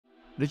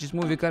Richest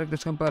movie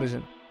characters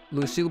comparison.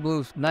 Lucille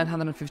Bluth,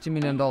 $950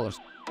 million.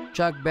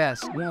 Chuck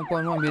Bass,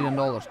 $1.1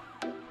 billion.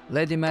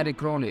 Lady Mary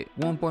Crowley,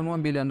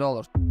 $1.1 billion.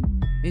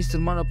 Mr.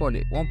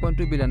 Monopoly,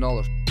 $1.2 billion.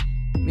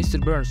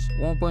 Mr. Burns,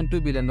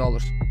 $1.2 billion.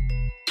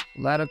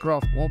 Lara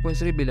Croft,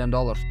 $1.3 billion.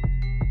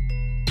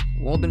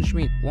 Walden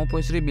Schmidt,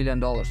 $1.3 billion.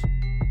 Tywin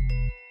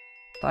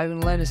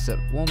Lannister,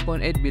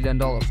 $1.8 billion.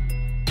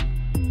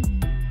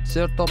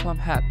 Sir Topham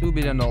Hatt, $2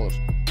 billion.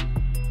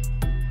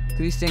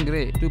 Christian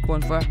Grey,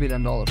 $2.5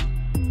 billion.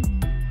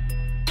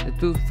 The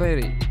Tooth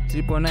Fairy,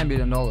 $3.9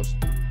 billion.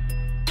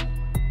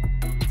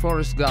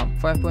 Forrest Gump,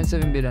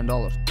 $5.7 billion.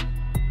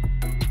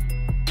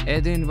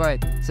 Adrian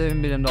White,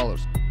 $7 billion.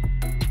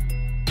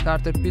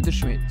 Carter Peter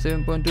Schmidt,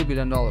 $7.2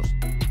 billion.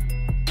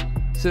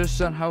 Sir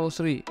John Howell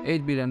III,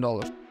 $8 billion.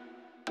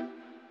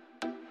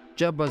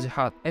 Jabba the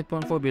Hutt,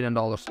 $8.4 billion.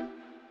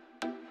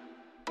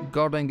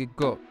 Gordon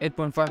Gekko,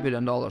 $8.5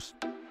 billion.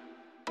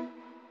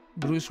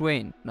 Bruce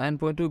Wayne,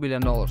 $9.2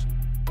 billion.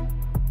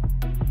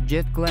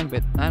 Jet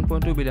Clampett,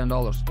 $9.2 billion.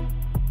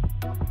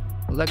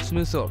 Lex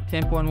Luthor,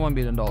 $10.1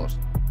 billion.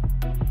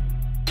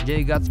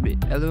 Jay Gatsby,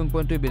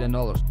 $11.2 billion.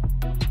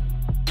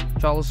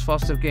 Charles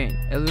Foster Kane,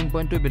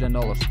 $11.2 billion.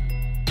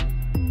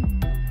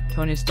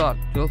 Tony Stark,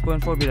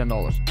 $12.4 billion.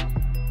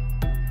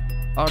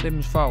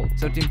 Artemis Fowl,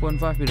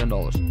 $13.5 billion.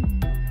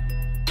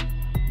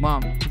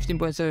 Mom,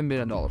 $15.7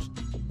 billion.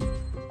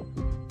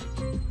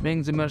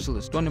 Ming the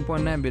Merciless,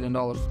 $20.9 billion.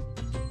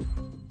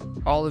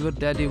 Oliver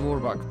Daddy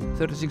Warbuck,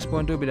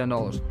 $36.2 billion.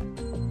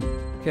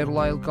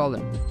 Carlisle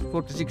Cullen,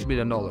 $46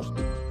 billion.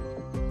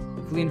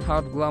 Clean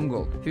Heart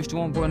Glumgold,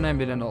 $51.9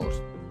 billion.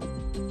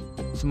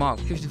 Smog,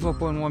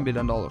 $54.1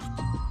 billion.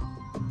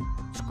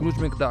 Scrooge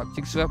McDuck,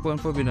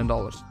 $65.4 billion.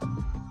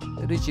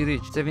 Richie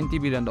Rich, $70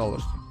 billion.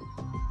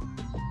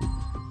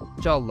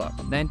 Challa,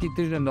 $90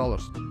 trillion.